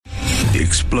The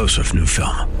explosive new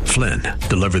film, Flynn,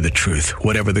 deliver the truth,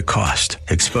 whatever the cost,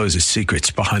 exposes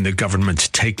secrets behind the government's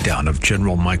takedown of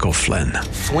General Michael Flynn.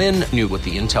 Flynn knew what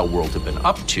the intel world had been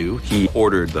up to. He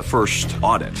ordered the first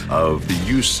audit of the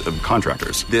use of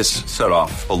contractors. This set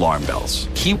off alarm bells.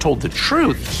 He told the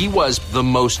truth. He was the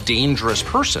most dangerous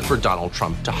person for Donald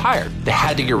Trump to hire. They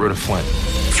had to get rid of Flynn.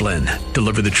 Flynn,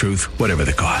 deliver the truth, whatever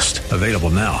the cost. Available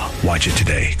now. Watch it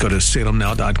today. Go to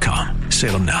salemnow.com.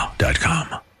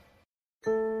 salemnow.com.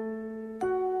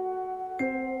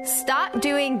 Stop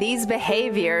doing these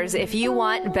behaviors if you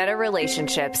want better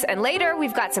relationships. And later,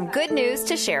 we've got some good news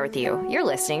to share with you. You're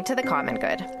listening to The Common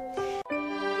Good.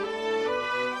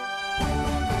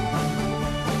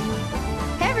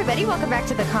 Hey, everybody. Welcome back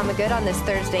to The Common Good on this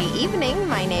Thursday evening.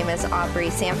 My name is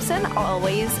Aubrey Sampson,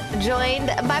 always joined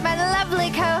by my lovely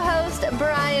co-host,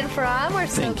 Brian Fromm. We're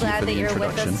so glad that you're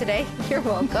with us today. You're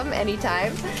welcome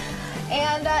anytime.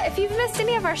 And if you've missed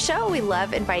any of our show, we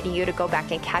love inviting you to go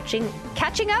back and catch up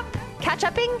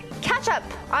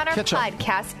on our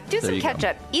podcast. Do some catch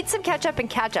up. Eat some ketchup and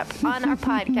catch up on our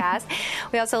podcast.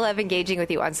 We also love engaging with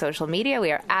you on social media.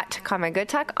 We are at Common Good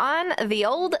Talk on the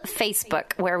old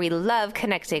Facebook, where we love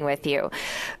connecting with you.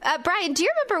 Brian, do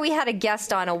you remember we had a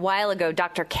guest on a while ago,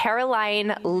 Dr.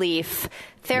 Caroline Leaf,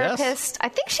 therapist? Yes. I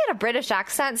think she had a British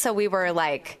accent, so we were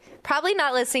like... probably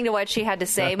not listening to what she had to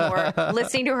say, more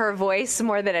listening to her voice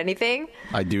more than anything.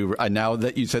 I do. Now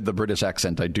that you said the British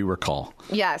accent, I do recall.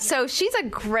 Yeah. So she's a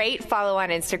great follow on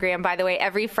Instagram, by the way.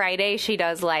 Every Friday she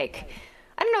does I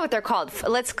don't know what they're called.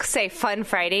 Let's say Fun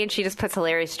Friday. And she just puts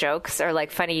hilarious jokes or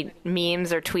funny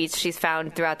memes or tweets she's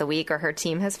found throughout the week or her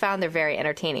team has found. They're very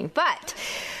entertaining. But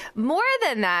more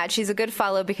than that, she's a good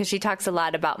follow because she talks a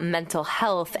lot about mental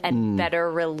health and better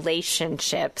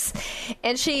relationships.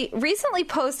 And she recently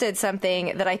posted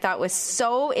something that I thought was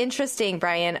so interesting,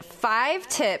 Brian. 5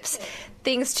 tips,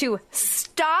 things to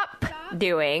stop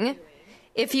doing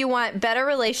if you want better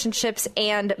relationships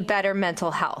and better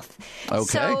mental health. Okay.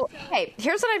 So,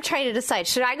 here's what I'm trying to decide.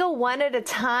 Should I go one at a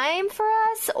time for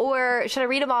us, or should I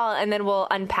read them all and then we'll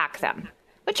unpack them?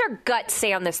 What's your gut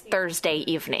say on this Thursday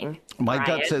evening, My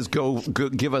Brian? gut says go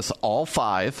give us all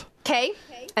 5. Okay.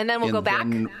 And then we'll go back.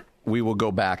 Then we will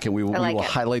go back and we will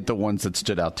highlight the ones that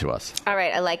stood out to us. All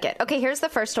right. I like it. Okay. Here's the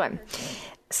first one.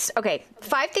 Okay.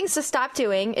 5 things to stop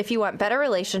doing if you want better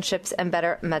relationships and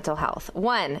better mental health.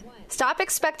 1, stop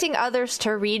expecting others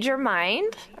to read your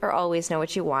mind or always know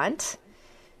what you want.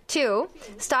 2,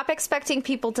 stop expecting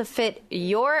people to fit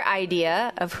your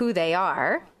idea of who they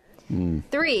are.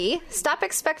 3, stop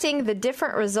expecting the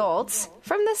different results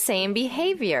from the same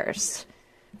behaviors.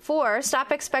 4,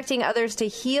 stop expecting others to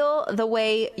heal the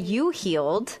way you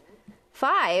healed.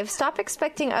 5, stop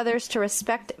expecting others to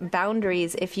respect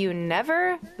boundaries if you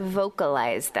never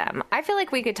vocalize them. I feel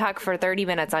like we could talk for 30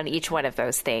 minutes on each one of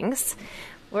those things.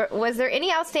 Was there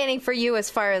any outstanding for you as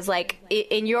far as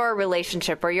in your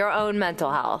relationship or your own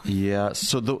mental health? Yeah.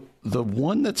 So the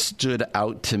one that stood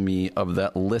out to me of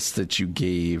that list that you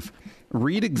gave,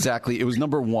 read exactly. It was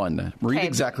number 1. Read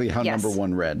exactly how number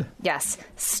 1 read. Yes.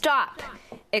 Stop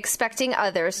expecting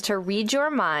others to read your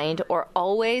mind or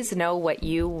always know what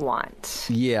you want.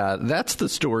 Yeah, that's the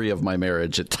story of my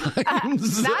marriage at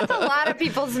times. That's a lot of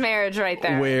people's marriage right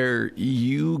there. Where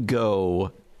you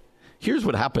go... Here's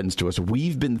what happens to us.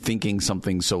 We've been thinking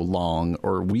something so long,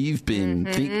 or we've been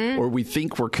or we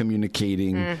think we're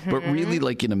communicating, but really,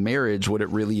 in a marriage, what it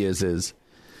really is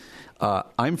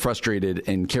I'm frustrated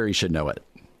and Carrie should know it.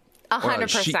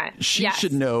 100%. She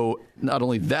should know not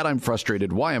only that I'm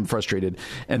frustrated, why I'm frustrated,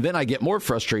 and then I get more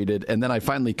frustrated, and then I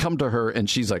finally come to her, and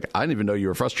she's like, "I didn't even know you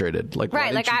were frustrated. Why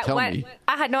didn't you tell me?"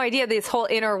 I had no idea this whole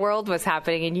inner world was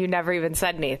happening, and you never even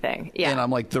said anything. Yeah. And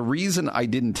I'm like, the reason I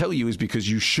didn't tell you is because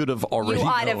you should have already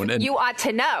known. You ought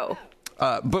to know.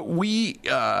 But we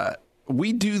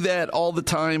do that all the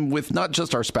time with not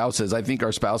just our spouses. I think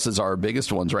our spouses are our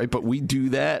biggest ones, right? But we do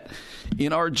that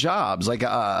in our jobs.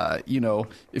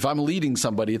 If I'm leading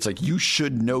somebody, it's like, you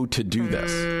should know to do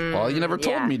this. Well, you never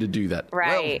told me to do that.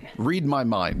 Right. Well, read my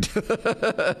mind.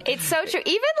 It's so true.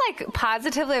 Even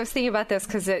positively, I was thinking about this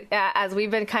because as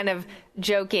we've been kind of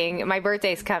joking, my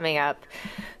birthday's coming up.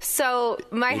 So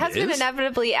my husband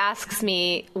inevitably asks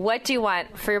me, what do you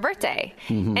want for your birthday?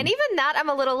 And even that, I'm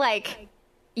a little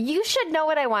you should know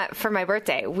what I want for my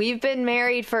birthday. We've been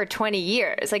married for 20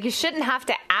 years. You shouldn't have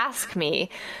to ask me.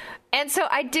 And so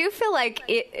I do feel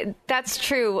that's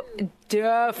true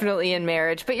definitely in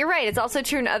marriage. But you're right. It's also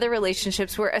true in other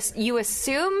relationships where you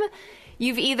assume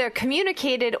you've either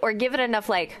communicated or given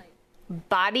enough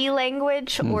body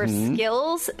language or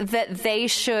skills that they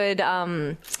should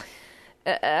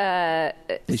They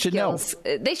should know.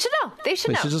 They should know. They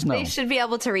should know. They should be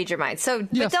able to read your mind. So,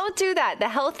 but don't do that. The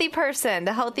healthy person,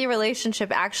 the healthy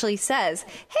relationship actually says,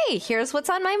 hey, here's what's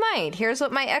on my mind. Here's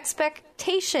what my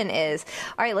expectation is.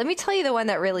 All right, let me tell you the one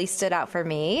that really stood out for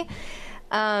me.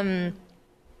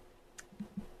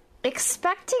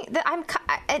 Expecting that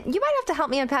and you might have to help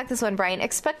me unpack this one, Brian.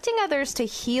 Expecting others to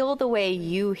heal the way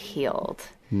you healed.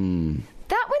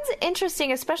 That one's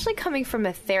interesting, especially coming from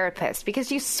a therapist,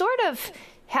 because you sort of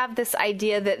have this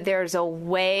idea that there's a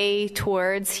way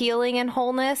towards healing and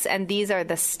wholeness, and these are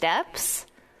the steps.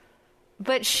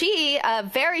 But she, a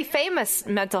very famous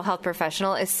mental health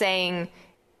professional, is saying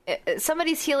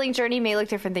somebody's healing journey may look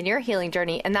different than your healing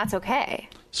journey, and that's okay.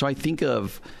 So I think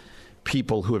of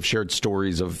people who have shared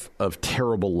stories of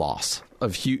terrible loss,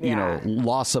 of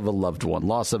loss of a loved one,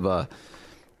 loss of a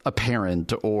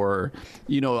parent, or,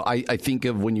 I think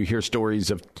of when you hear stories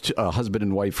of a husband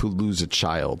and wife who lose a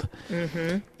child.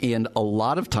 Mm-hmm. And a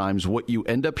lot of times what you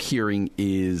end up hearing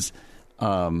is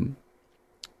what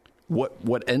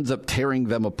ends up tearing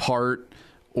them apart,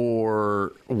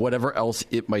 or whatever else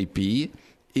it might be,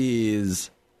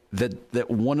 is that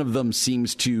one of them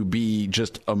seems to be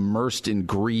just immersed in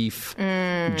grief,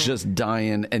 just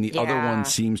dying, and the other one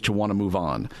seems to want to move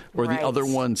on. Or the other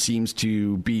one seems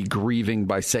to be grieving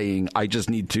by saying, I just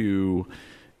need to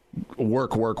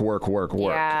work, or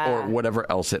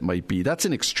whatever else it might be. That's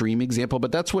an extreme example,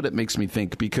 but that's what it makes me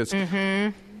think, because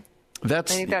I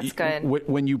think that's good.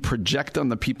 When you project on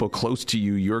the people close to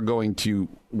you, you're going to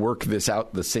work this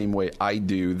out the same way I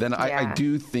do. Then I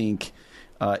do think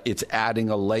it's adding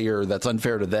a layer that's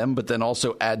unfair to them, but then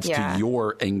also adds to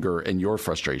your anger and your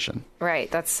frustration.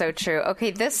 Right. That's so true. Okay.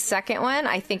 This second one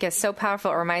I think is so powerful.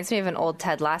 It reminds me of an old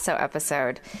Ted Lasso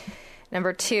episode.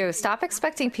 Number 2, stop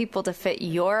expecting people to fit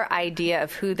your idea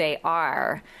of who they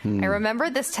are. I remember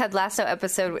this Ted Lasso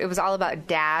episode. It was all about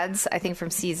dads, I think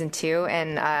from season 2.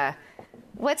 And,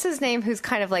 what's his name? Who's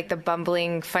kind of like the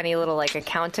bumbling, funny little like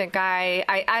accountant guy.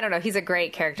 I don't know. He's a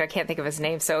great character. I can't think of his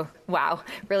name. So, wow,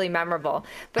 really memorable.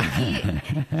 But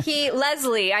he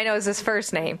Leslie, I know is his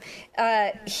first name.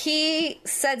 He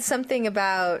said something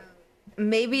about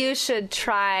maybe you should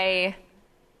try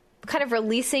kind of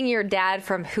releasing your dad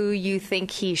from who you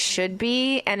think he should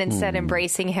be, and instead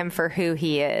embracing him for who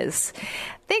he is.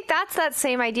 I think that's that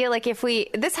same idea. Like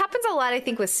this happens a lot, I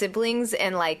think, with siblings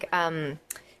and like,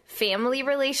 family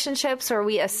relationships, where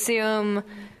we assume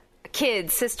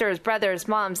kids, sisters, brothers,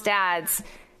 moms, dads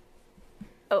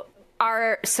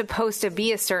are supposed to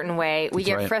be a certain way. We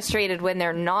get frustrated when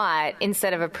they're not,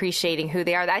 instead of appreciating who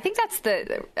they are. I think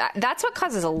that's what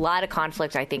causes a lot of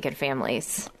conflict, I think, in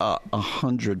families.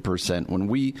 100%. When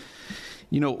we,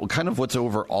 kind of what's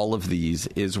over all of these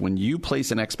is when you place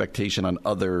an expectation on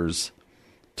others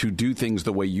to do things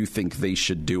the way you think they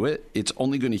should do it, it's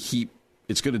only going to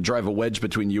it's going to drive a wedge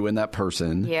between you and that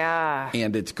person. Yeah.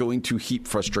 And it's going to heap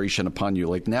frustration upon you.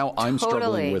 Like, now I'm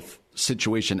struggling with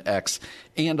situation X,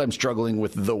 and I'm struggling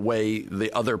with the way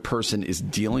the other person is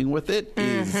dealing with it.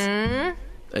 And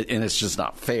it's just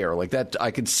not fair. Like that,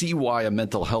 I could see why a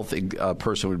mental health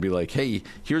person would be like, hey,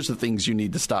 here's the things you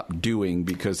need to stop doing,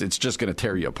 because it's just going to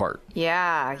tear you apart.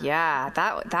 Yeah.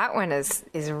 That one is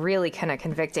really kind of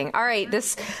convicting. All right,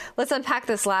 let's unpack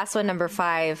this last one, number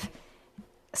 5.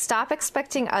 Stop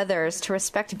expecting others to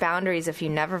respect boundaries if you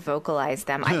never vocalize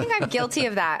them. I think I'm guilty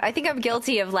of that. I think I'm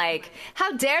guilty of like,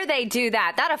 how dare they do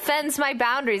that? That offends my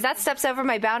boundaries. That steps over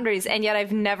my boundaries. And yet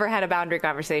I've never had a boundary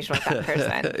conversation with that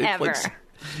person, ever.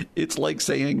 It's like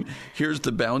saying, here's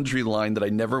the boundary line that I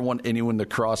never want anyone to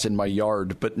cross in my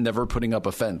yard, but never putting up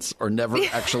a fence, or never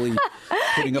actually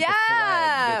putting up a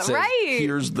flag that says,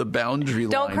 here's the boundary line.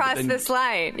 Don't cross this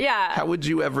line. Yeah. How would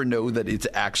you ever know that it's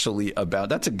actually about?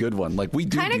 That's a good one. Like, we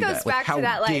do kind of goes that. back like, to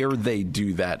that. How dare they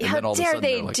do that? And how then all dare of a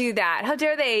sudden they do that? How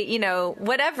dare they?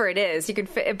 Whatever it is, you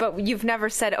can. But you've never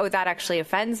said, "Oh, that actually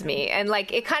offends me." And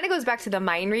like, it kind of goes back to the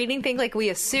mind reading thing. Like, we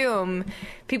assume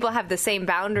people have the same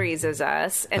boundaries as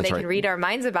us, and they can read our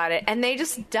minds about it, and they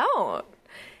just don't.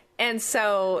 And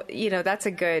so, that's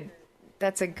a good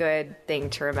thing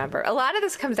to remember. A lot of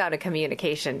this comes down to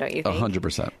communication, don't you think?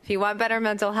 100%. If you want better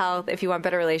mental health, if you want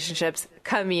better relationships,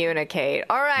 communicate.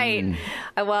 All right.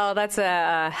 Well, that's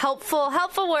a helpful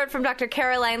word from Dr.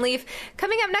 Caroline Leaf.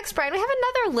 Coming up next, Brian, we have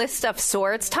another list of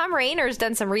sorts. Tom Rainer's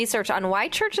done some research on why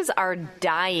churches are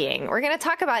dying. We're going to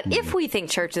talk about if we think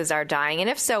churches are dying,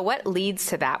 and if so, what leads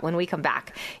to that when we come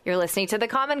back. You're listening to The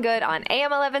Common Good on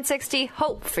AM 1160,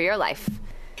 Hope for Your Life.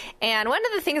 And one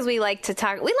of the things we like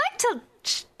to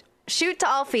shoot to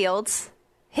all fields,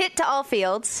 hit to all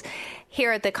fields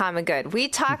here at The Common Good. We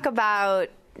talk about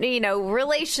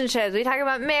relationships. We talk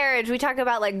about marriage. We talk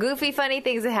about like goofy, funny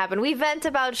things that happen. We vent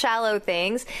about shallow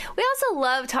things. We also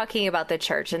love talking about the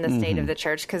church and the state of the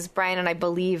church because Brian and I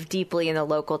believe deeply in the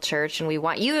local church, and we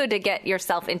want you to get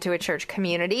yourself into a church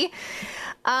community.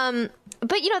 But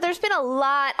there's been a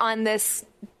lot on this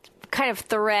kind of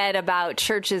thread about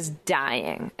churches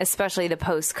dying, especially the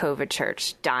post-COVID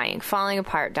church dying, falling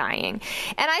apart, dying.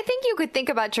 And I think you could think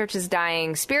about churches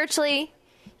dying spiritually.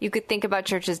 You could think about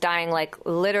churches dying like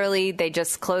literally they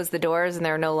just closed the doors and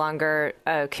they're no longer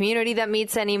a community that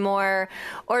meets anymore,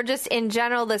 or just in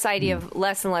general this idea of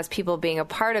less and less people being a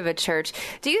part of a church.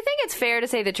 Do you think it's fair to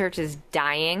say the church is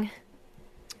dying,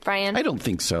 Brian? I don't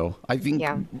think so. I think,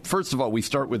 first of all, we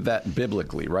start with that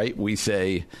biblically, right? We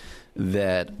say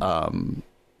that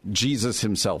Jesus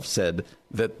himself said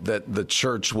that the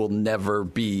church will never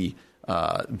be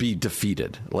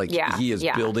defeated. Like he is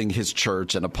building his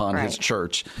church, and upon his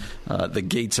church, the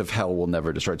gates of hell will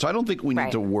never destroy it. So I don't think we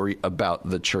need to worry about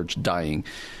the church dying.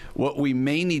 What we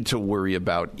may need to worry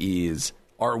about is,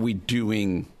 are we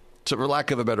doing, for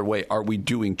lack of a better way, are we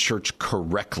doing church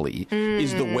correctly?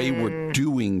 Is the way we're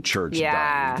doing church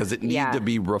dying? Does it need to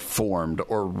be reformed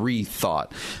or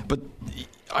rethought? But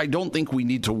I don't think we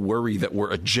need to worry that we're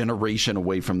a generation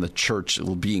away from the church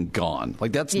being gone.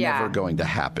 Like that's never going to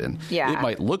happen. It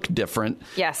might look different.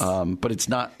 Yes. But it's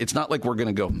not like we're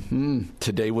going to go,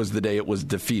 today was the day it was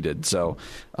defeated. So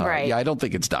I don't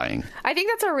think it's dying. I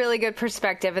think that's a really good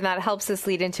perspective, and that helps us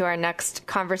lead into our next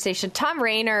conversation. Thom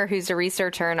Rainer, who's a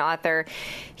researcher and author,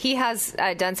 he has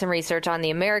done some research on the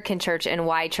American church and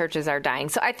why churches are dying.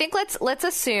 So I think let's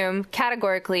assume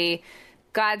categorically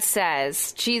God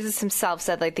says, Jesus himself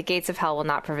said, like, the gates of hell will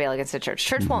not prevail against the church.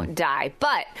 Church won't die.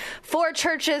 But for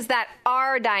churches that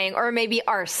are dying or maybe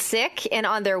are sick and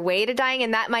on their way to dying,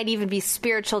 and that might even be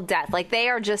spiritual death, like they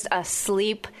are just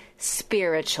asleep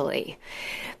spiritually.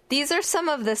 These are some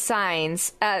of the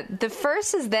signs. The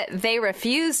first is that they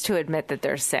refuse to admit that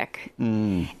they're sick.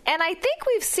 And I think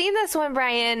we've seen this one,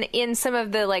 Brian, in some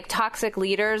of the like toxic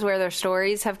leaders where their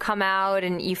stories have come out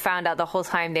and you found out the whole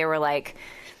time they were like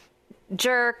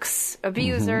jerks,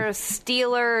 abusers,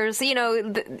 stealers,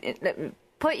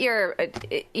 put your,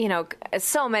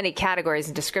 so many categories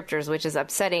and descriptors, which is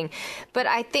upsetting. But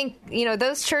I think,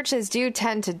 those churches do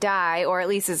tend to die, or at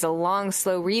least it's a long,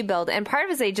 slow rebuild. And part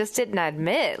of it is they just didn't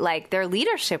admit, like, their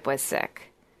leadership was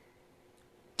sick.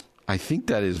 I think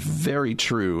that is very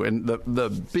true. And the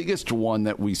biggest one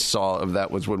that we saw of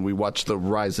that was when we watched the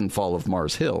rise and fall of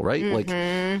Mars Hill, right?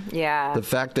 The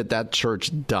fact that church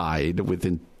died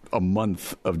within a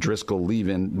month of Driscoll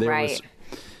leaving, there was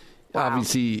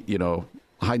obviously,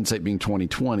 hindsight being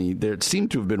 2020, there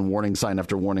seemed to have been warning sign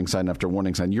after warning sign after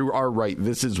warning sign. You are right.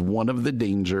 This is one of the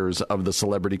dangers of the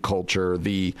celebrity culture,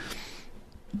 the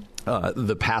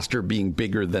pastor being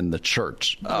bigger than the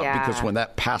church. Because when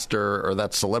that pastor or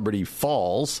that celebrity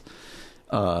falls,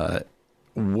 what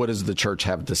does the church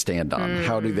have to stand on?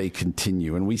 How do they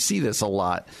continue? And we see this a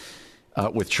lot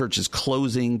with churches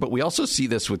closing, but we also see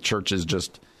this with churches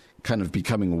just kind of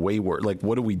becoming wayward. Like,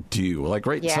 what do we do? Like,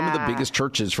 some of the biggest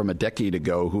churches from a decade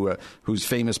ago whose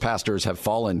famous pastors have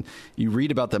fallen, you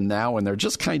read about them now and they're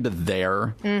just kind of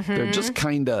there. They're just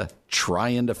kind of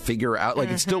trying to figure out, like,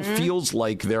 it still feels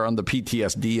like they're on the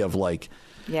PTSD of like,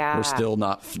 we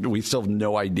still have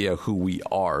no idea who we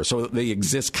are. So they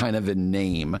exist kind of in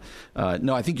name.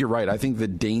 No, I think you're right. I think the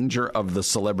danger of the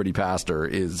celebrity pastor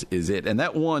is it. And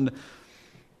that one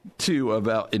too,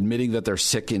 about admitting that they're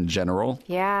sick in general.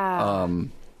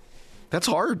 That's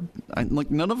hard.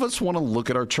 None of us want to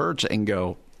look at our church and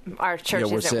go, our church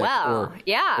isn't sick, well.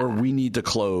 Or we need to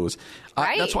close.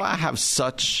 That's why I have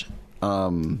such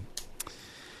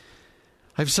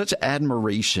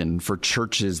admiration for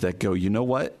churches that go, you know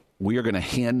what? We are going to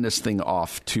hand this thing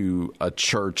off to a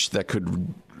church that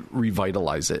could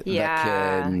revitalize it, that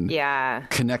can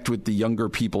connect with the younger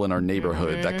people in our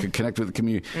neighborhood, that could connect with the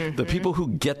community. The people who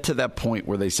get to that point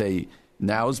where they say,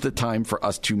 now's the time for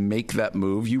us to make that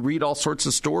move. You read all sorts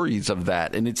of stories of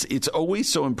that, and it's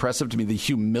always so impressive to me, the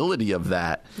humility of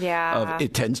that.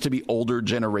 It tends to be older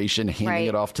generation handing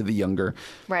it off to the younger.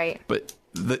 But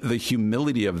the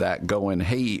humility of that, going,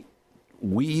 hey,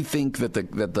 we think that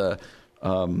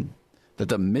that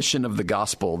the mission of the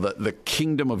gospel, the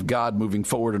kingdom of God moving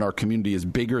forward in our community is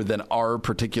bigger than our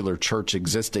particular church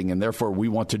existing, and therefore we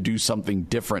want to do something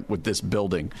different with this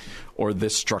building or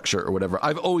this structure or whatever.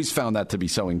 I've always found that to be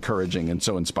so encouraging and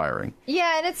so inspiring.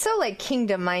 Yeah, and it's so like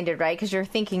kingdom-minded, right? Because you're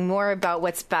thinking more about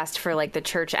what's best for like the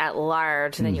church at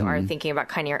large than you are thinking about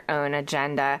kind of your own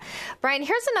agenda. Brian,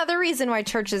 here's another reason why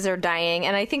churches are dying,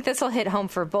 and I think this will hit home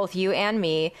for both you and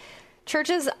me.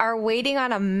 churches are waiting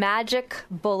on a magic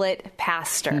bullet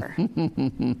pastor.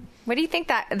 What do you think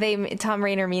that Thom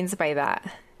Rainer means by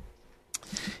that?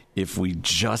 If we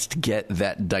just get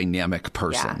that dynamic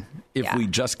person, if we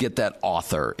just get that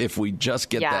author, if we just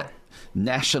get that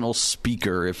national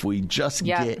speaker, if we just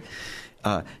get,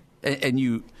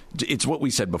 it's what we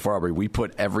said before, Aubrey. We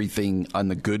put everything on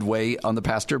the good way on the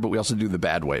pastor, but we also do the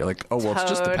bad way. Like, it's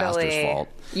just the pastor's fault.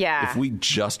 Yeah. If we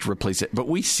just replace it. But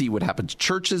we see what happens.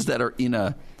 Churches that are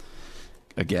in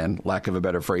again, lack of a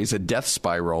better phrase, a death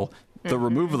spiral, the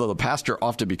removal of the pastor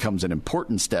often becomes an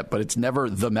important step, but it's never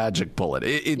the magic bullet.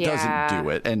 It doesn't do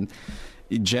it. And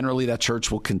generally that church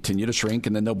will continue to shrink,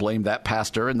 and then they'll blame that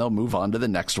pastor and they'll move on to the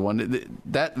next one.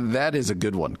 That is a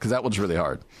good one, because that one's really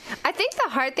hard. I think the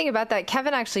hard thing about that,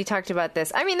 Kevin actually talked about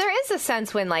this. I mean, there is a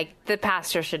sense when the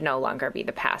pastor should no longer be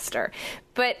the pastor.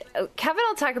 But Kevin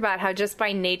will talk about how just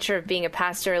by nature of being a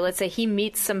pastor, let's say he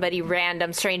meets somebody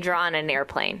random stranger on an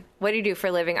airplane. What do you do for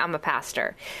a living? I'm a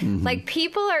pastor. Mm-hmm.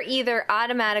 People are either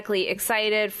automatically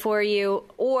excited for you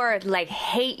or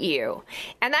hate you.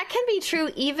 And that can be true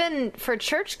even for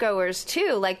churchgoers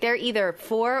too. They're either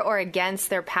for or against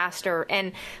their pastor.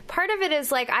 And part of it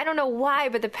is I don't know why,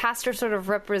 but the pastor sort of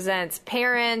represents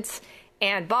parents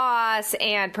and boss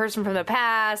and person from the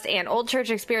past and old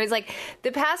church experience.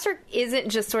 The pastor isn't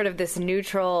just sort of this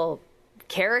neutral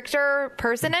character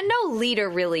person, and no leader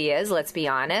really is, let's be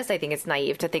honest. I think it's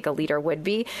naive to think a leader would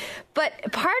be.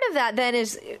 But part of that then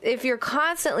is if you're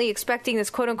constantly expecting this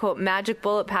quote unquote magic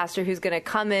bullet pastor who's going to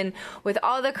come in with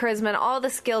all the charisma and all the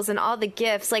skills and all the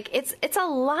gifts, it's a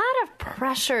lot of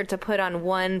pressure to put on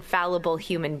one fallible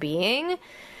human being.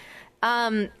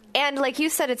 And like you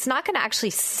said, it's not going to actually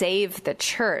save the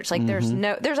church.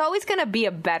 There's always going to be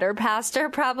a better pastor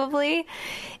probably,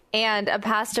 and a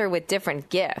pastor with different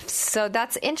gifts. So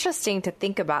that's interesting to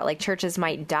think about. Churches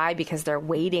might die because they're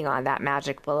waiting on that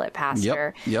magic bullet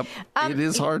pastor. Yep. It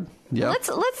is hard. Yeah. Let's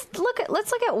look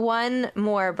at one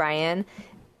more, Brian.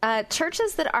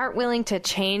 Churches that aren't willing to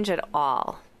change at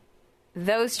all.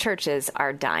 Those churches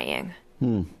are dying.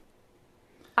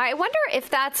 I wonder if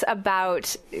that's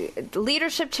about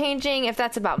leadership changing, if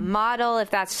that's about model,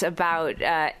 if that's about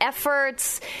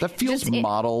efforts. That feels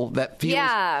model. That feels.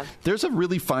 Yeah. There's a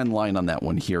really fine line on that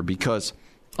one here, because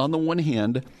on the one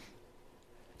hand,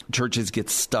 churches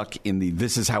get stuck in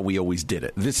this is how we always did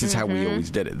it. This is how we always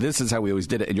did it. This is how we always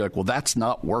did it. And you're like, well, that's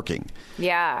not working.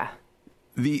 Yeah.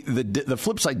 The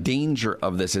flip side danger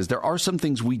of this is there are some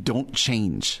things we don't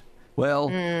change. Well,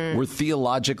 we're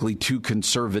theologically too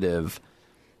conservative.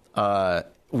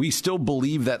 We still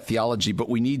believe that theology, but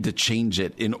we need to change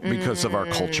it because of our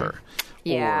culture.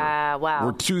 Yeah, wow.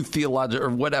 We're too theological or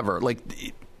whatever.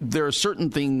 There are certain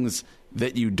things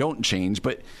that you don't change,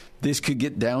 but this could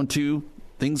get down to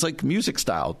things like music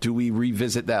style. Do we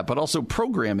revisit that? But also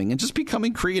programming and just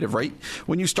becoming creative, right?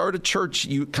 When you start a church,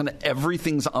 you kind of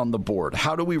everything's on the board.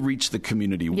 How do we reach the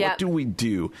community? Yep. What do we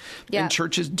do? Yep. And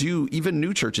churches do, even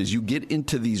new churches, you get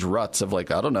into these ruts of I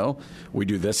don't know, we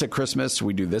do this at Christmas,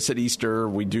 we do this at Easter,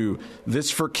 we do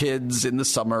this for kids in the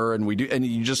summer, and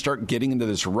you just start getting into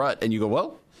this rut, and you go,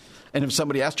 well, and if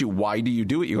somebody asked you, why do you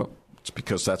do it? You go, it's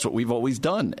because that's what we've always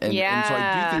done. And so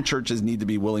I do think churches need to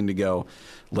be willing to go,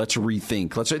 let's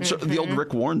rethink. The old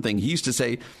Rick Warren thing. He used to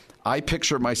say, I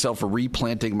picture myself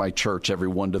replanting my church every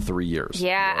 1 to 3 years.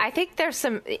 Yeah, I think there's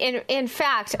some. In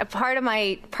fact, a part of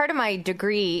my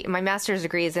degree, my master's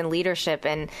degree, is in leadership,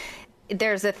 and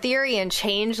there's a theory in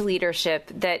change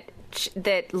leadership that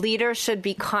leaders should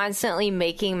be constantly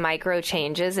making micro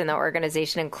changes in the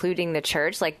organization, including the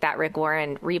church, like that Rick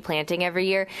Warren replanting every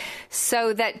year,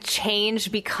 so that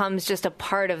change becomes just a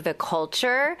part of the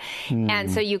culture.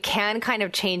 And so you can kind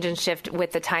of change and shift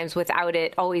with the times without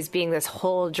it always being this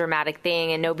whole dramatic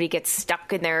thing and nobody gets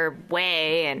stuck in their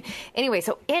way. And anyway,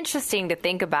 so interesting to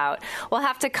think about. We'll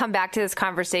have to come back to this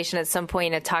conversation at some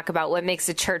point and talk about what makes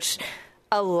a church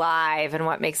alive and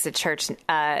what makes the church,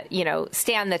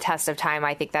 stand the test of time.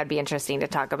 I think that'd be interesting to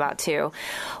talk about too.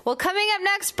 Well, coming up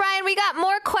next, Brian, we got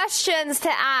more questions to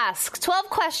ask. 12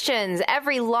 questions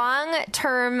every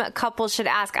long-term couple should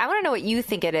ask. I want to know what you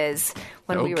think it is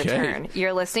when we return.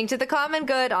 You're listening to The Common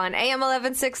Good on AM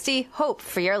 1160. Hope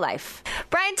for your life.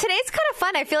 Brian, today's kind of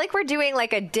fun. I feel like we're doing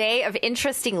a day of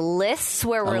interesting lists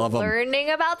where we're learning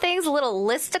about things, little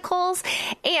listicles.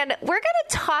 And we're going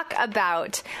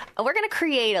to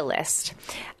create a list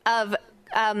of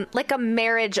like a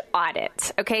marriage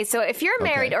audit. Okay, so if you're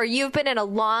married or you've been in a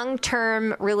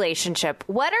long-term relationship,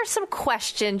 what are some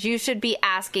questions you should be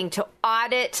asking to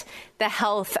audit the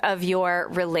health of your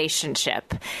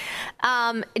relationship?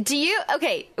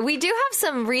 We do have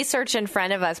some research in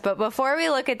front of us, but before we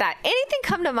look at that, anything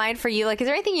come to mind for you? Like, is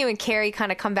there anything you and Carrie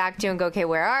kind of come back to and go, okay,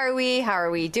 where are we? How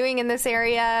are we doing in this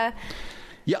area?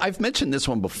 Yeah, I've mentioned this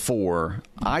one before.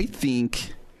 I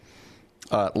think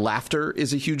laughter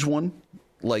is a huge one.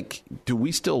 Like, do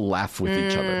we still laugh with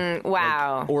each other?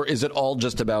 Wow. Like, or is it all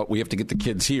just about we have to get the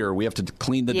kids here, we have to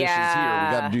clean the dishes here,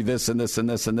 we got to do this and this and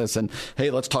this and this, and hey,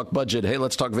 let's talk budget, hey,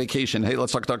 let's talk vacation, hey,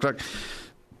 let's talk.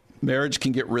 Marriage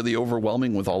can get really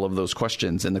overwhelming with all of those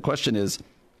questions. And the question is,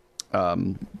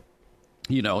 not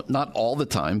all the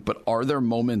time, but are there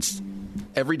moments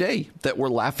every day that we're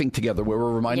laughing together where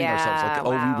we're reminding ourselves,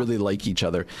 like, we really like each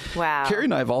other? Wow. Carrie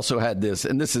and I have also had this,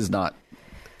 and this is not,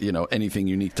 anything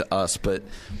unique to us, but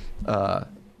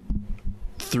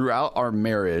throughout our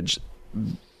marriage,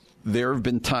 there have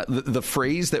been times, the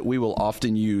phrase that we will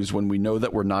often use when we know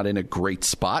that we're not in a great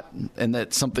spot and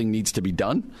that something needs to be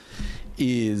done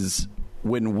is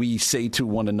when we say to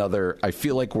one another, I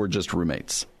feel like we're just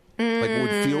roommates. Like,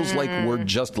 it feels like we're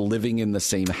just living in the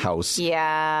same house.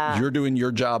 Yeah. You're doing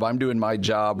your job. I'm doing my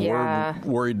job. Yeah.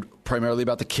 We're worried primarily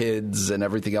about the kids and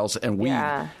everything else. And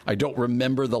I don't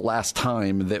remember the last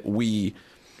time that we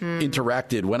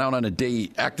interacted, went out on a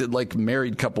date, acted like a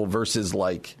married couple versus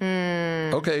like,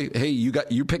 okay, hey,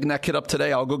 you picking that kid up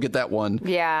today? I'll go get that one.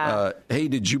 Yeah. Hey,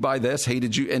 did you buy this? Hey,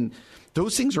 did you? And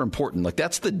those things are important. Like,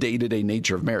 that's the day-to-day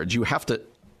nature of marriage. You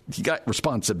got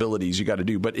responsibilities you got to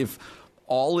do. But if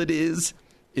all it is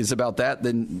about that,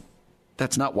 then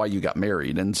that's not why you got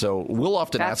married. And so we'll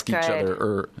often ask each other,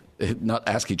 or not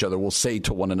ask each other, we'll say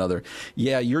to one another,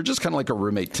 yeah, you're just kind of like a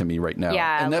roommate to me right now.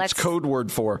 Yeah, and that's code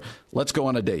word for let's go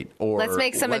on a date, or let's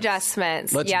make some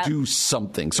adjustments. Let's do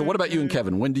something. So what about you and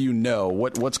Kevin? When do you know?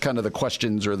 What's kind of the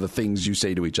questions or the things you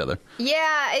say to each other?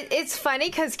 Yeah, it's funny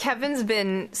because Kevin's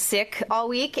been sick all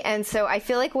week, and so I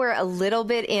feel like we're a little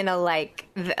bit in a like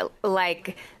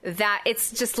that.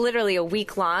 It's just literally a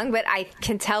week long, but I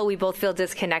can tell we both feel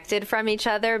disconnected from each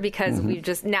other because we've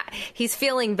just he's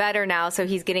feeling better now, so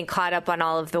he's getting caught up on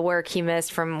all of the work he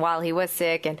missed from while he was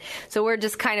sick, and so we're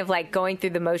just kind of like going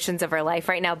through the motions of our life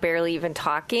right now, barely even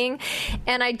talking.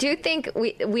 And I do think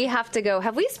we have to go,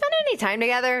 have we spent any time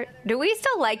together? Do we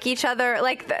still like each other?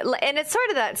 And it's sort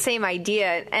of that same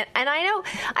idea. And I know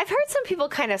I've heard some people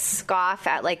kind of scoff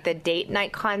at like the date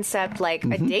night concept, like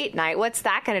a date night, what's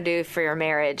that going to do for your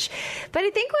marriage? But I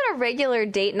think what a regular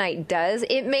date night does,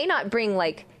 it may not bring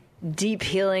like deep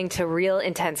healing to real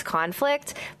intense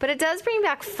conflict, but it does bring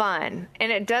back fun,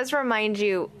 and it does remind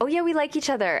you, oh yeah, we like each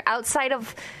other outside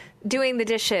of doing the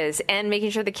dishes and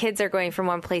making sure the kids are going from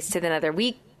one place to another.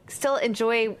 We still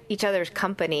enjoy each other's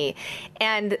company.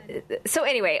 And so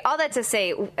anyway, all that to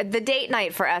say, the date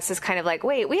night for us is kind of like,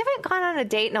 wait, we haven't gone on a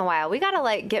date in a while. We got to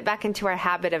like get back into our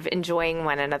habit of enjoying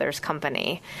one another's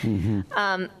company.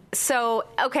 So,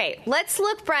 okay, let's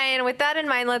look, Brian, with that in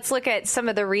mind, let's look at some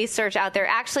of the research out there.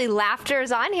 Actually, laughter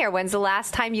is on here. When's the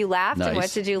last time you laughed? Nice. And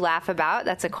what did you laugh about?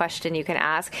 That's a question you can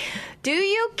ask. Do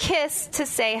you kiss to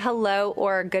say hello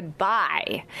or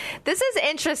goodbye? This is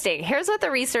interesting. Here's what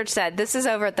the research said. This is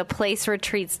over at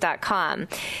theplaceretreats.com.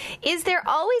 Is there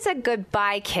always a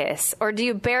goodbye kiss, or do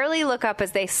you barely look up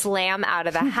as they slam out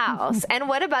of the house? And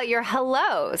what about your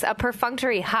hellos, a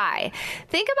perfunctory hi?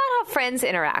 Think about how friends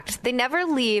interact. They never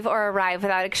leave or arrive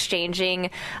without exchanging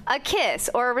a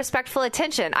kiss or a respectful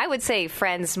attention. I would say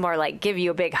friends more like give you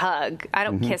a big hug. I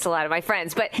don't kiss a lot of my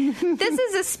friends, but this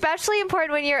is especially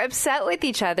important when you're upset with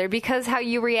each other, because how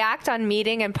you react on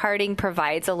meeting and parting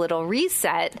provides a little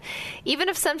reset. Even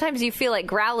if sometimes you feel like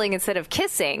growling instead of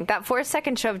kissing, that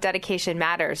 4-second show of dedication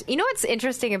matters. You know what's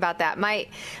interesting about that? My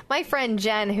friend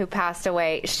Jen, who passed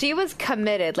away, she was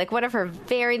committed. Like, one of her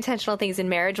very intentional things in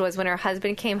marriage was when her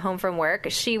husband came home from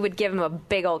work, she would give him a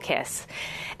big old kiss.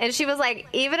 And she was like,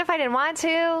 even if I didn't want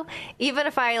to, even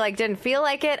if I like didn't feel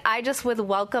like it, I just would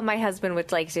welcome my husband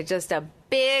with like just a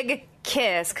big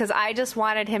kiss, because I just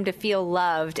wanted him to feel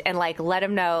loved and like let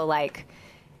him know like,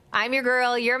 I'm your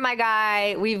girl, you're my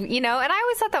guy. And I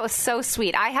always thought that was so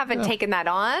sweet. I haven't taken that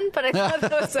on, but I thought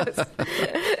that was so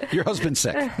Your husband's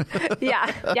sick.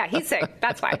 Yeah, he's sick.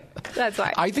 That's fine.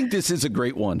 I think this is a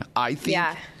great one. I think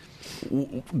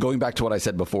going back to what I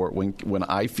said before, when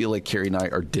I feel like Carrie and I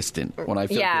are distant, when I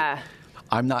feel like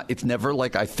I'm not, it's never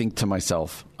like I think to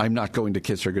myself, I'm not going to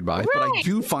kiss her goodbye, right.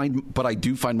 but I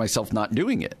do find myself not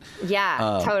doing it.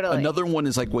 Yeah, totally. Another one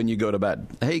is like when you go to bed,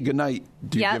 hey, good night.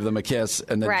 Do you give them a kiss?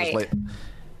 And then just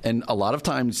and a lot of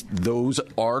times those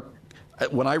are,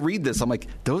 when I read this, I'm like,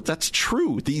 that's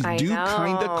true. These do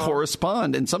kind of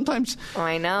correspond. And sometimes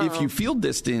if you feel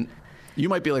distant, you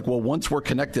might be like, well, once we're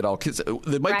connected, I'll kiss.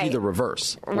 It might be the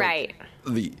reverse. Right.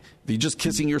 Like the just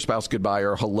kissing your spouse goodbye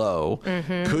or hello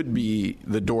could be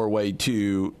the doorway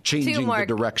to changing the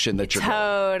direction that you're going.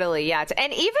 Totally, yeah.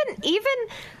 And even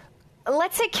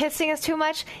let's say kissing is too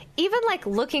much. Even like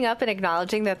looking up and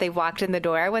acknowledging that they walked in the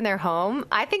door when they're home,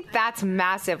 I think that's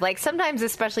massive. Like sometimes,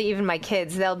 especially even my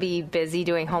kids, they'll be busy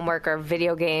doing homework or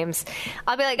video games.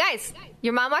 I'll be like, guys,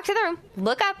 your mom walked in the room.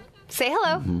 Look up. Say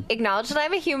hello, acknowledge that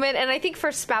I'm a human, and I think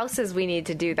for spouses, we need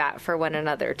to do that for one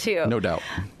another, too. No doubt.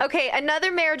 Okay,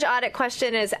 another marriage audit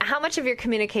question is, how much of your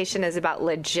communication is about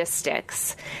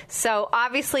logistics? So,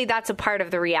 obviously, that's a part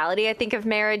of the reality, I think, of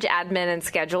marriage, admin, and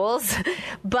schedules.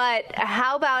 But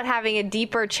how about having a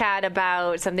deeper chat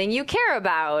about something you care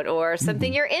about, or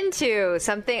something you're into,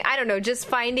 something, I don't know, just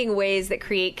finding ways that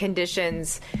create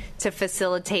conditions to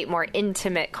facilitate more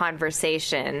intimate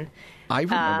conversation. I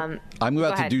remember. I'm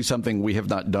about to do something we have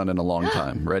not done in a long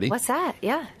time. Ready? What's that?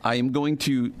 Yeah. I am going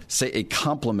to say a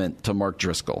compliment to Mark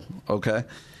Driscoll. Okay.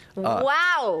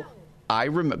 Wow. I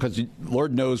remember, because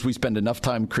Lord knows we spend enough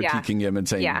time critiquing him and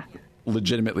saying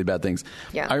legitimately bad things.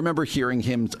 Yeah. I remember hearing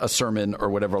him a sermon or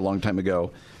whatever a long time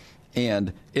ago.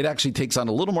 And it actually takes on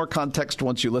a little more context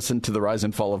once you listen to the rise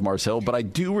and fall of Mars Hill. But I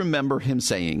do remember him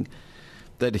saying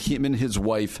that him and his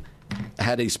wife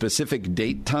had a specific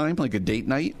date time, like a date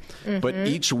night, but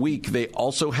each week they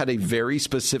also had a very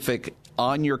specific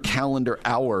on your calendar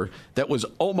hour that was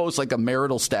almost like a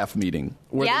marital staff meeting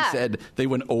where they said they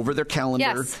went over their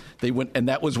calendar. They went, and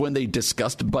that was when they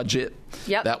discussed budget.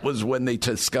 That was when they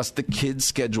discussed the kids'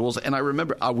 schedules. And I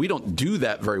remember we don't do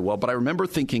that very well, but I remember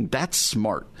thinking that's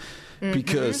smart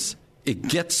because it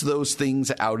gets those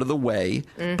things out of the way,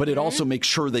 but it also makes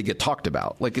sure they get talked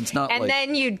about. Like it's not and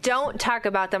then you don't talk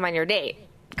about them on your date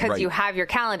because you have your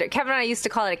calendar. Kevin and I used to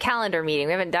call it a calendar meeting.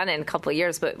 We haven't done it in a couple of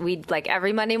years, but we'd like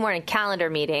every Monday morning calendar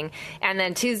meeting. And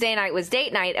then Tuesday night was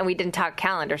date night, and we didn't talk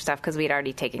calendar stuff because we'd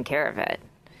already taken care of it.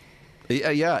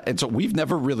 Yeah. And so we've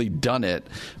never really done it,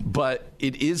 but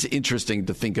it is interesting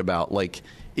to think about, like,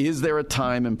 is there a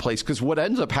time and place? Because what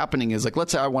ends up happening is, like,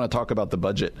 let's say I want to talk about the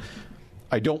budget.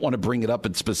 I don't want to bring it up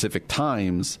at specific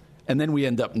times, and then we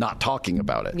end up not talking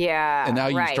about it. Yeah, and now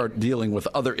you start dealing with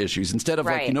other issues. Instead of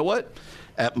like, you know what?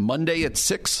 At Monday at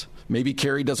 6, maybe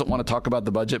Carrie doesn't want to talk about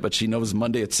the budget, but she knows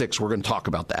Monday at 6, we're going to talk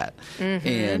about that.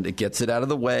 And it gets it out of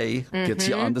the way, gets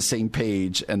you on the same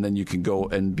page, and then you can go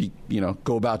and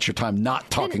go about your time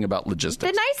not talking about logistics.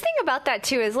 The nice thing about that,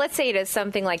 too, is let's say it is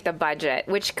something like the budget,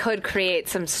 which could create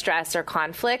some stress or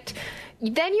conflict.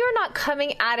 Then you're not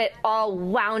coming at it all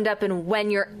wound up and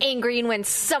when you're angry and when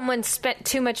someone spent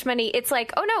too much money. It's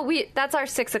like, oh, no, that's our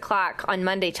 6 o'clock on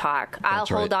Monday talk. I'll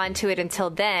hold on to it until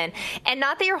then. And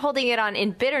not that you're holding it on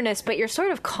in bitterness, but you're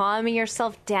sort of calming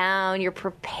yourself down. You're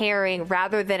preparing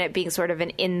rather than it being sort of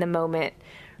an in-the-moment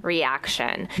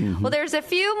reaction. Well, there's a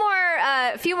few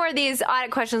more of these audit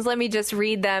questions. Let me just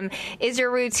read them. Is your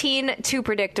routine too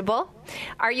predictable?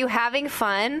 Are you having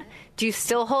fun? Do you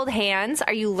still hold hands?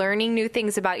 Are you learning new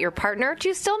things about your partner? Do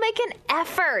you still make an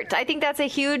effort? I think that's a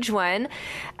huge one.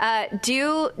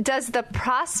 Does the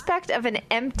prospect of an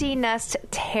empty nest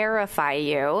terrify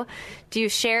you? Do you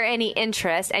share any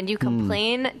interest? And you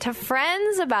complain to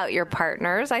friends about your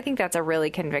partners? I think that's a really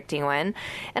convicting one.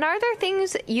 And are there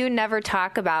things you never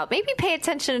talk about? Maybe pay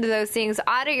attention to those things,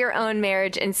 audit your own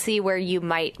marriage, and see where you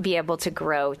might be able to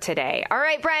grow today. All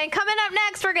right, Brian, coming up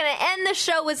next, we're going to end the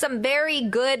show with some very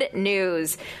good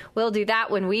news. We'll do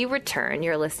that when we return.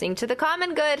 You're listening to The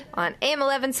Common Good on AM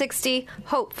 1160,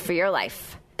 Hope for Your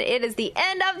Life. It is the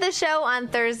end of the show on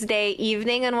Thursday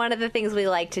evening, and one of the things we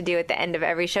like to do at the end of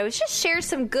every show is just share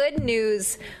some good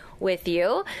news with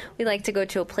you. We like to go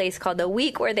to a place called The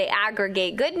Week where they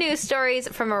aggregate good news stories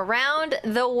from around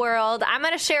the world. I'm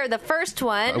going to share the first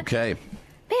one. Okay.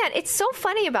 Man, it's so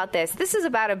funny about this. This is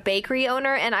about a bakery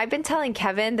owner, and I've been telling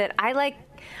Kevin that I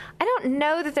don't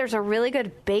know that there's a really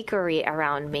good bakery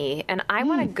around me, and I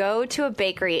want to go to a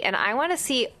bakery, and I want to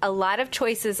see a lot of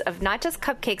choices of not just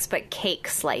cupcakes, but cake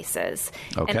slices.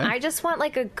 Okay. And I just want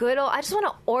like I just want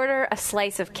to order a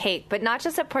slice of cake, but not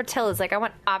just at Portillo's. Like I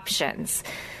want options.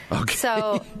 Okay.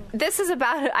 So this is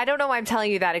about, I don't know why I'm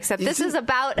telling you that, except this is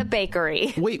about a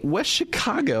bakery. Wait, West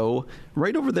Chicago,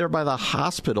 right over there by the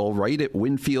hospital, right at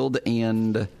Winfield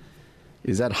and,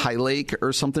 is that High Lake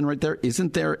or something right there?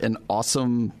 Isn't there an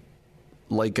awesome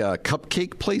like a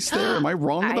cupcake place there. Am I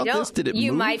wrong about this? Did it move?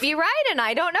 You might be right, and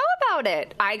I don't know about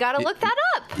it. I got to look that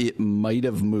up. It might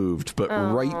have moved, but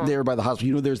right there by the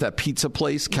hospital, there's that pizza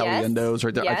place, Caliendo's,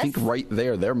 right there. Yes. I think right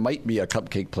there might be a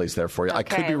cupcake place there for you. Okay, I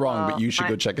could be wrong, but you should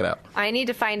go check it out. I need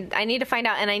to find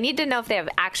out, and I need to know if they have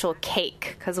actual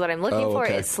cake, because what I'm looking for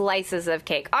is slices of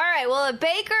cake. All right, well, a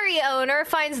bakery owner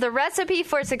finds the recipe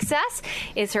for success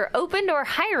is her open-door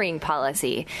hiring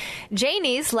policy.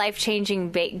 Janie's life-changing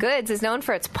baked goods is known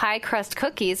for its pie crust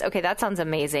cookies. Okay, that sounds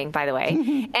amazing, by the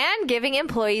way. And giving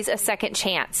employees a second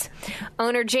chance.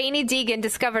 Owner Janie Deegan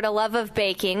discovered a love of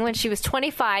baking when she was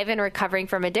 25 and recovering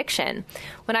from addiction.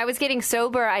 When I was getting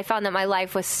sober, I found that my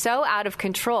life was so out of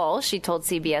control, she told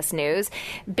CBS News.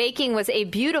 Baking was a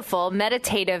beautiful,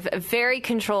 meditative, very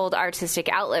controlled artistic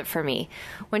outlet for me.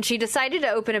 When she decided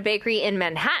to open a bakery in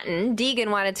Manhattan,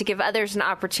 Deegan wanted to give others an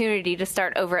opportunity to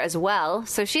start over as well,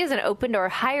 so she has an open-door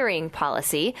hiring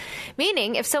policy,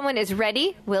 meaning if someone is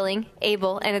ready, willing,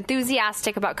 able, and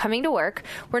enthusiastic about coming to work,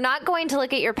 we're not going to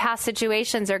look at your past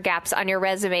situations or gaps on your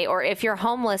resume or if you're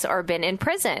homeless or been in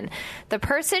prison. The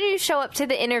person you show up to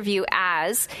the interview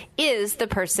as is the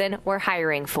person we're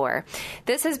hiring for.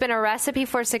 This has been a recipe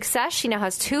for success. She now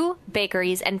has 2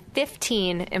 bakeries and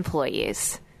 15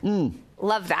 employees.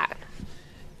 Love that.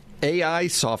 AI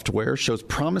software shows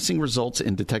promising results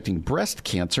in detecting breast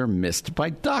cancer missed by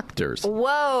doctors.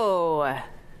 Whoa.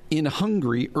 In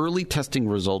Hungary, early testing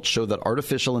results show that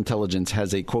artificial intelligence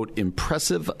has a, quote,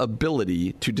 impressive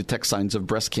ability to detect signs of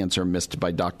breast cancer missed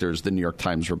by doctors, the New York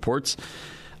Times reports.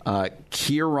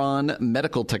 Chiron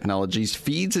Medical Technologies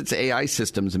feeds its AI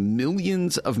systems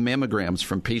millions of mammograms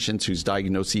from patients whose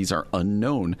diagnoses are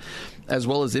unknown, as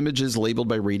well as images labeled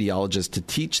by radiologists to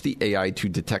teach the AI to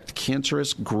detect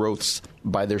cancerous growths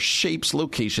by their shapes,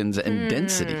 locations, and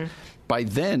density. By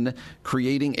then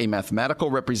creating a mathematical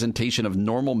representation of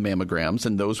normal mammograms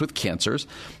and those with cancers,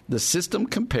 the system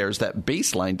compares that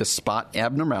baseline to spot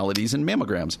abnormalities in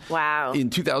mammograms. Wow. In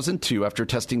 2002, after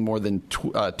testing more than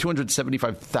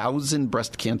 275,000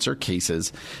 breast cancer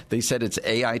cases, they said its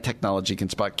AI technology can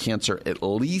spot cancer at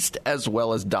least as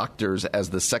well as doctors as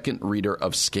the second reader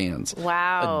of scans.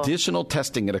 Wow. Additional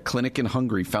testing at a clinic in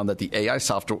Hungary found that the AI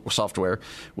software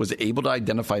was able to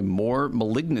identify more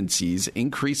malignancies,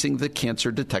 increasing the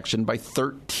cancer detection by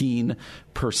 13%.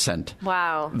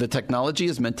 Wow. The technology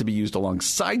is meant to be used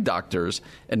alongside doctors,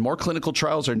 and more clinical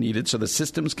trials are needed so the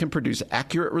systems can produce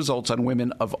accurate results on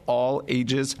women of all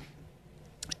ages,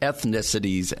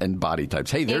 ethnicities, and body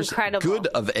types. Hey, there's good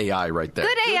of AI right there.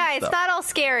 Good AI. It's not all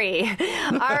scary.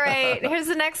 All right. Here's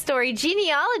the next story.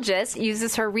 Genealogist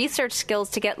uses her research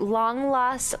skills to get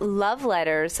long-lost love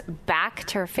letters back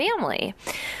to her family.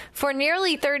 For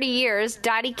nearly 30 years,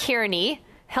 Dottie Kearney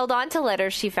held on to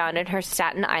letters she found in her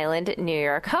Staten Island, New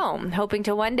York home, hoping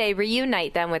to one day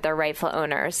reunite them with their rightful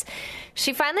owners.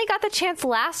 She finally got the chance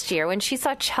last year when she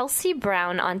saw Chelsea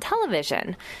Brown on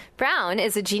television. Brown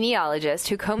is a genealogist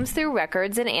who combs through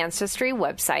records and ancestry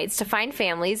websites to find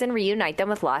families and reunite them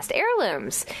with lost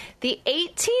heirlooms. The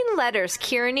 18 letters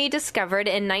Kearney discovered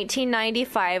in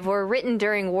 1995 were written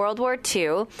during World War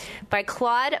II by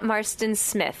Claude Marston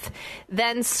Smith,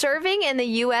 then serving in the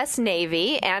U.S.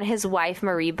 Navy, and his wife,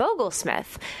 Marie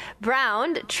Bogle-Smith.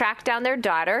 Brown tracked down their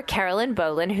daughter, Carolyn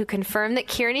Bolin, who confirmed that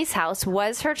Kearney's house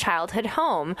was her childhood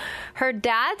home. Her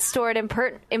dad stored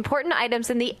important items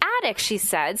in the attic, she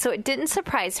said, so it didn't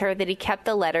surprise her that he kept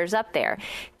the letters up there.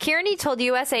 Kearney told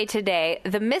USA Today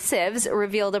the missives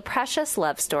revealed a precious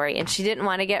love story, and she didn't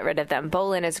want to get rid of them.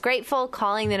 Bolin is grateful,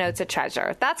 calling the notes a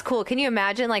treasure. That's cool. Can you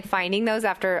imagine, finding those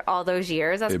after all those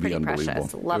years? That's pretty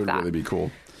precious. Love that. It would really be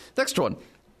cool. Next one.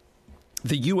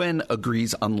 The UN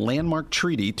agrees on landmark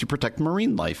treaty to protect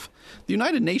marine life. The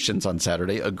United Nations on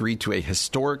Saturday agreed to a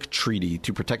historic treaty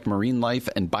to protect marine life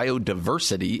and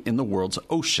biodiversity in the world's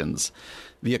oceans.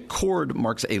 The accord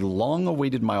marks a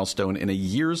long-awaited milestone in a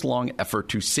years-long effort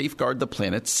to safeguard the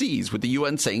planet's seas, with the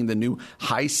UN saying the new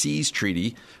High Seas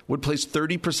Treaty would place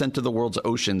 30% of the world's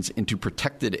oceans into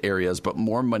protected areas, but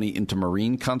more money into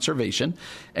marine conservation,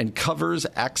 and covers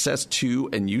access to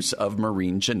and use of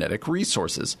marine genetic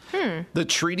resources. The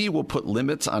treaty will put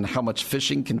limits on how much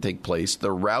fishing can take place,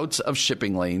 the routes of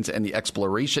shipping lanes, and the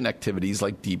exploration activities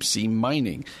like deep-sea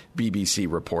mining,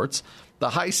 BBC reports. The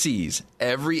high seas,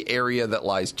 every area that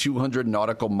lies 200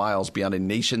 nautical miles beyond a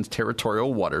nation's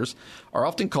territorial waters, are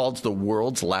often called the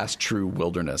world's last true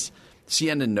wilderness.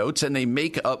 CNN notes, and they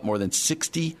make up more than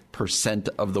 60%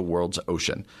 of the world's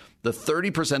ocean. The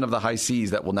 30% of the high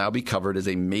seas that will now be covered is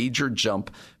a major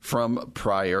jump from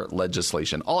prior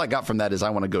legislation. All I got from that is I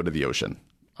want to go to the ocean.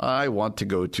 I want to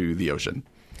go to the ocean.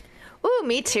 Ooh,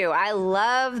 me too. I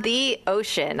love the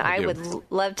ocean. I would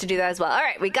love to do that as well. All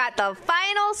right, we got the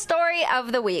final story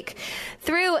of the week.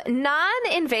 Through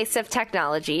non-invasive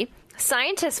technology,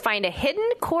 scientists find a hidden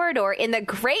corridor in the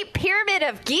Great Pyramid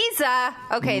of Giza.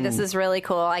 Okay, This is really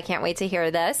cool. I can't wait to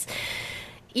hear this.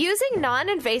 Using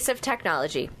non-invasive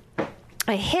technology,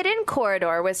 a hidden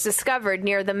corridor was discovered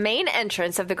near the main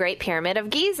entrance of the Great Pyramid of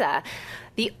Giza,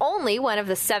 the only one of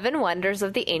the 7 wonders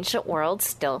of the ancient world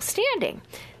still standing.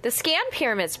 The Scan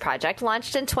Pyramids project,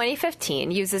 launched in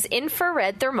 2015, uses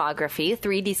infrared thermography,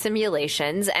 3D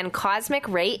simulations, and cosmic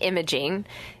ray imaging.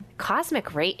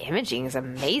 Cosmic ray imaging is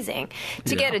amazing.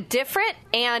 To get a different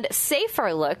and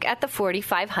safer look at the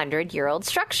 4,500-year-old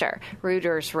structure.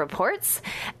 Reuters reports,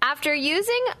 after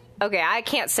using, I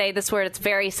can't say this word, it's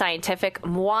very scientific,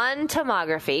 muon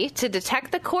tomography to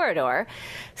detect the corridor,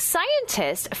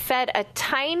 scientists fed a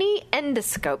tiny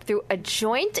endoscope through a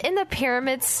joint in the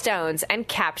pyramid stones and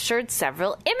captured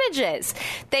several images.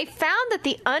 They found that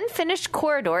the unfinished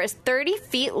corridor is 30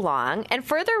 feet long, and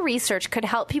further research could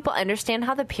help people understand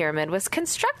how the pyramid was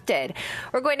constructed.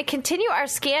 We're going to continue our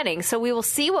scanning, so we will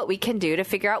see what we can do to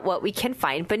figure out what we can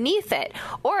find beneath it,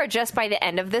 or just by the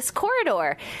end of this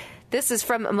corridor. This is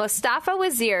from Mustafa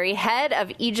Waziri, head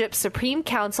of Egypt's Supreme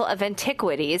Council of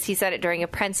Antiquities. He said it during a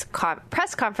press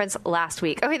conference last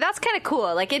week. Okay, that's kind of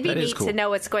cool. Like, it'd be neat to know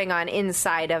what's going on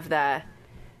inside of the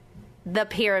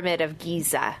Pyramid of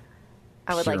Giza.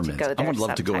 I would like to go there. I would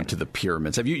love to go into the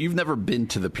pyramids. You've never been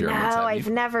to the pyramids? No, I've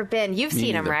never been. You've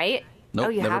seen them, right?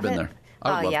 Nope, you never haven't? been there.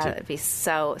 I would love to. It'd be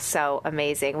so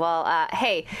amazing. Well,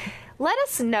 hey, let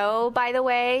us know, by the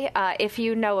way, if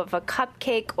you know of a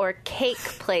cupcake or cake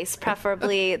place,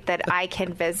 preferably, that I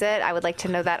can visit. I would like to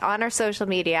know that on our social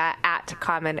media at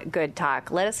Common Good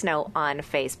Talk. Let us know on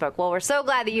Facebook. Well, we're so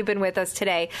glad that you've been with us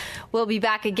today. We'll be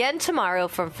back again tomorrow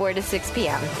from 4 to 6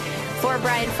 p.m. For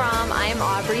Brian Fromm, I'm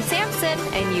Aubrey Sampson,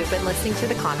 and you've been listening to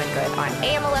The Common Good on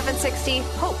AM 1160.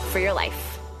 Hope for your life.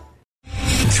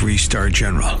 3-star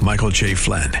General Michael J.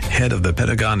 Flynn, head of the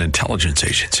Pentagon Intelligence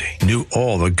Agency, knew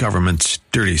all the government's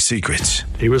dirty secrets.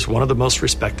 He was one of the most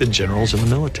respected generals in the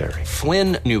military.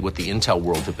 Flynn knew what the intel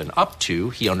world had been up to.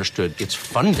 He understood its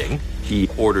funding. He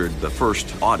ordered the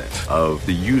first audit of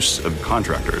the use of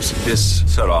contractors. This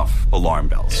set off alarm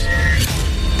bells.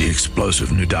 The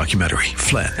explosive new documentary,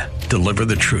 Flynn, Deliver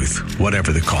the Truth,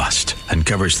 Whatever the Cost,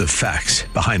 uncovers the facts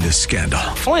behind this scandal.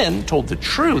 Flynn told the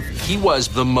truth. He was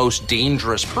the most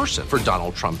dangerous person for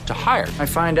Donald Trump to hire. I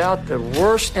find out the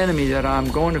worst enemy that I'm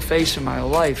going to face in my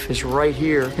life is right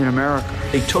here in America.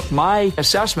 They took my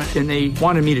assessment and they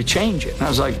wanted me to change it. And I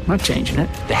was like, I'm not changing it.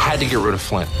 They had to get rid of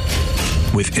Flynn.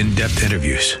 With in-depth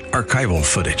interviews, archival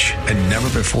footage, and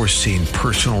never-before-seen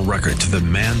personal records of the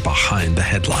man behind the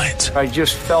headlines. I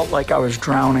just felt like I was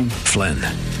drowning. Flynn,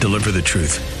 Deliver the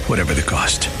Truth, Whatever the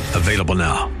Cost. Available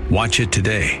now. Watch it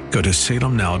today. Go to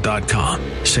salemnow.com.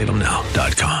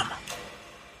 salemnow.com.